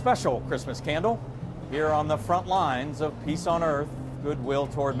light a special Christmas candle here on the front lines of peace on earth, goodwill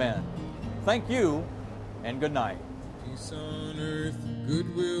toward men. Thank you and good night. Peace on earth,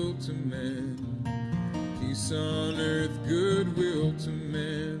 goodwill to men. Peace on earth, goodwill to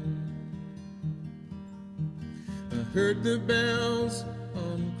men. I heard the bells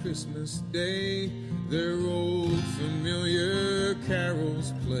on Christmas Day, their old familiar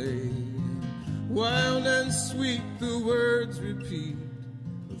carols play. Wild and sweet the words repeat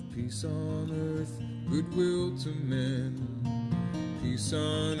of peace on earth, goodwill to men. Peace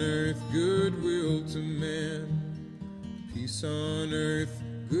on earth, goodwill to men. Peace on earth,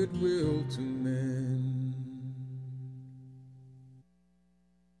 goodwill to men.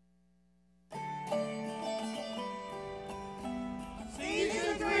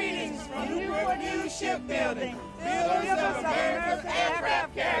 Season's greetings from Newport News Shipbuilding, builders of America's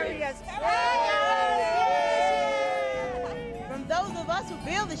aircraft carriers. From those of us who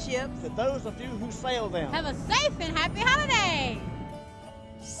build the ships to those of you who sail them, have a safe and happy holiday.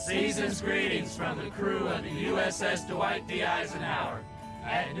 Season's greetings from the crew of the USS Dwight D. Eisenhower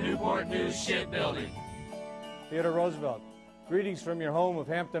at Newport News Shipbuilding. Theodore Roosevelt, greetings from your home of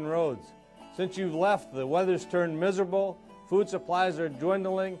Hampton Roads. Since you've left, the weather's turned miserable, food supplies are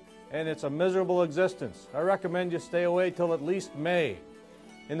dwindling, and it's a miserable existence. I recommend you stay away till at least May.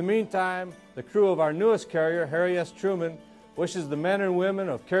 In the meantime, the crew of our newest carrier, Harry S. Truman, wishes the men and women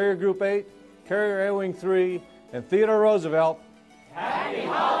of Carrier Group 8, Carrier A-Wing 3, and Theodore Roosevelt Happy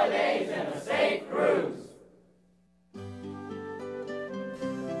holidays and a safe cruise.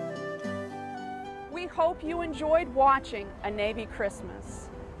 We hope you enjoyed watching A Navy Christmas.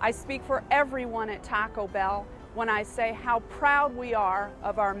 I speak for everyone at Taco Bell when I say how proud we are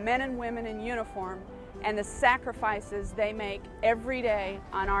of our men and women in uniform and the sacrifices they make every day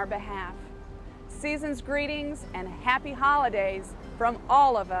on our behalf. Season's greetings and happy holidays from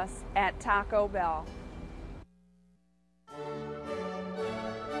all of us at Taco Bell.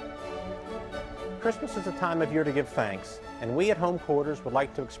 Christmas is a time of year to give thanks, and we at Home Quarters would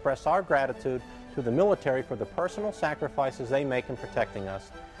like to express our gratitude to the military for the personal sacrifices they make in protecting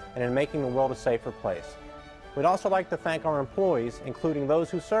us and in making the world a safer place. We'd also like to thank our employees, including those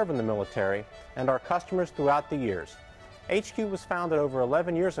who serve in the military, and our customers throughout the years. HQ was founded over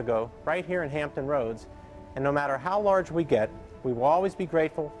 11 years ago, right here in Hampton Roads, and no matter how large we get, we will always be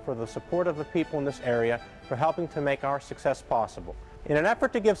grateful for the support of the people in this area for helping to make our success possible. In an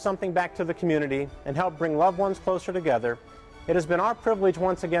effort to give something back to the community and help bring loved ones closer together, it has been our privilege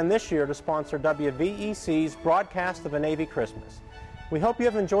once again this year to sponsor WVEC's broadcast of A Navy Christmas. We hope you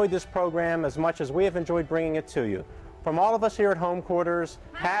have enjoyed this program as much as we have enjoyed bringing it to you. From all of us here at Home Quarters,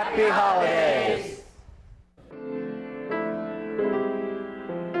 Happy Holidays!